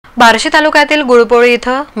बार्शी तालुक्यातील गुळपोळी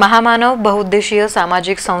इथं महामानव बहुउद्देशीय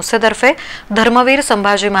सामाजिक संस्थेतर्फे धर्मवीर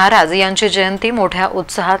संभाजी महाराज यांची जयंती मोठ्या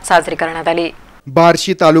उत्साहात साजरी करण्यात आली।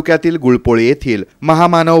 बार्शी तालुक्यातील गुळपोळी येथील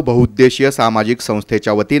महामानव बहुउद्देशीय सामाजिक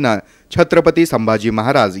संस्थेच्या वतीनं छत्रपती संभाजी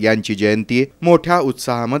महाराज यांची जयंती मोठ्या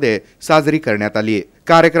उत्साहामध्ये साजरी करण्यात आली।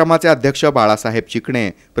 कार्यक्रमाचे अध्यक्ष बाळासाहेब चिकणे,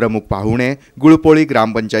 प्रमुख पाहुणे गुळपोळी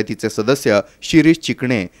ग्रामपंचायतीचे सदस्य शिरीष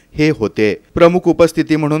चिकणे हे होते। प्रमुख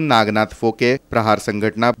उपस्थिती म्हणून नागनाथ फोके, प्रहार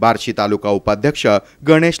संघटना बार्शी तालुका उपाध्यक्ष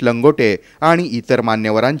गणेश लंगोटे आणि इतर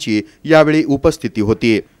मान्यवरांची यावेळी उपस्थिती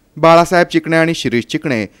होती। बाळासाहेब चिकणे आणि शिरीष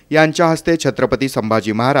चिकणे यांच्या हस्ते छत्रपती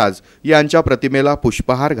संभाजी महाराज यांच्या प्रतिमेला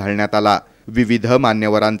पुष्पहार घालण्यात आला। विविध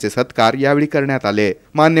मान्यवरांचे सत्कार यावेळी करण्यात आले।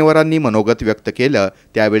 मान्यवरांनी मनोगत व्यक्त केलं।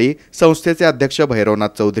 त्यावेळी संस्थेचे अध्यक्ष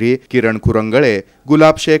भैरवनाथ चौधरी, किरण खुरंगळे,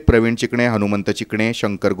 गुलाब शेख, प्रवीण चिकणे, हनुमंत चिकणे,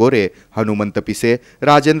 शंकर गोरे, हनुमंत पिसे,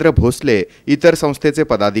 राजेंद्र भोसले, इतर संस्थेचे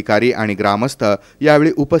पदाधिकारी आणि ग्रामस्थ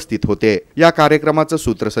यावेळी उपस्थित होते। या कार्यक्रमाचं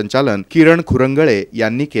सूत्रसंचालन किरण खुरंगळे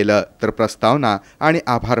यांनी केलं, तर प्रस्तावना आणि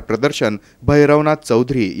आभार प्रदर्शन भैरवनाथ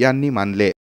चौधरी यांनी मानले।